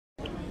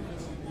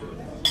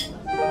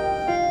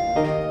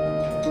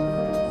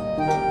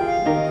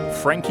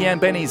Frankie and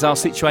Benny's are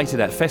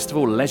situated at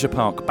Festival Leisure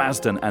Park,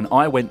 Basden, and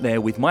I went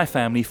there with my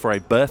family for a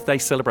birthday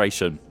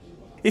celebration.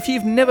 If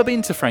you've never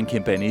been to Frankie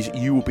and Benny's,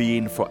 you will be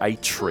in for a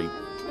treat.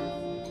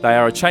 They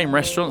are a chain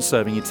restaurant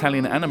serving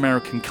Italian and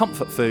American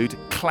comfort food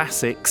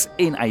classics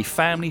in a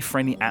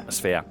family-friendly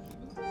atmosphere.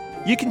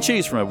 You can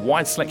choose from a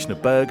wide selection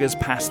of burgers,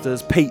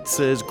 pastas,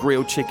 pizzas,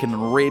 grilled chicken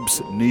and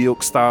ribs, New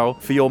York style.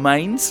 For your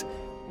mains,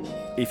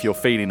 if you're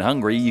feeling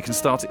hungry, you can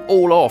start it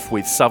all off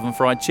with southern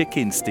fried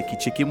chicken, sticky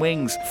chicken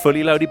wings,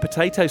 fully loaded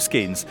potato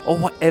skins, or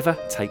whatever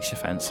takes your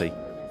fancy.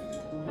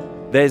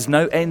 There's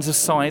no ends of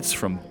sides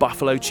from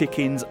buffalo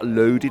chickens,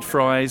 loaded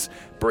fries,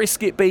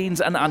 brisket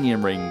beans and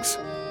onion rings.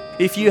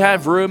 If you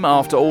have room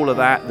after all of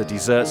that, the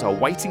desserts are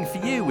waiting for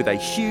you with a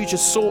huge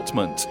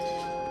assortment.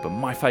 But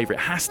my favourite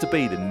has to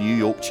be the New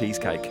York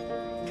cheesecake.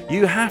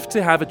 You have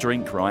to have a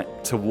drink, right,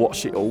 to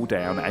wash it all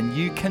down, and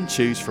you can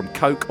choose from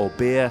Coke or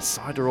beer,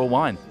 cider or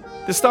wine.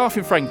 The staff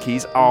in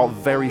Frankie's are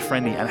very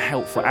friendly and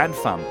helpful and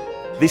fun.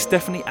 This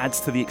definitely adds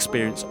to the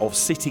experience of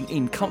sitting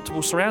in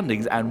comfortable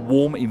surroundings and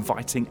warm,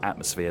 inviting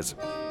atmospheres.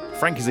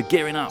 Frankie's are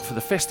gearing up for the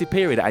festive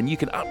period, and you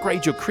can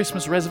upgrade your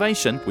Christmas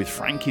reservation with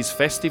Frankie's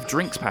festive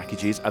drinks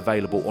packages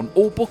available on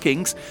all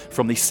bookings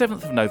from the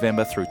 7th of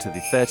November through to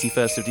the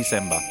 31st of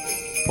December.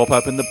 Pop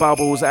open the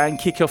bubbles and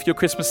kick off your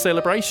Christmas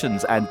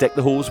celebrations and deck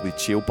the halls with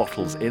chilled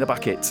bottles in a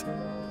bucket.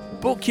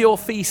 Book your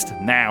feast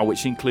now,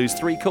 which includes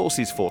 3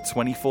 courses for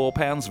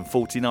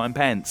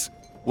 £24.49.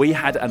 We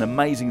had an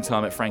amazing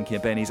time at Frankie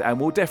and Benny's, and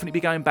we'll definitely be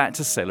going back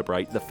to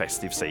celebrate the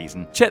festive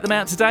season. Check them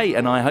out today,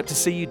 and I hope to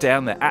see you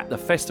down there at the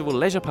Festival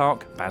Leisure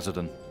Park,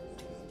 Basildon.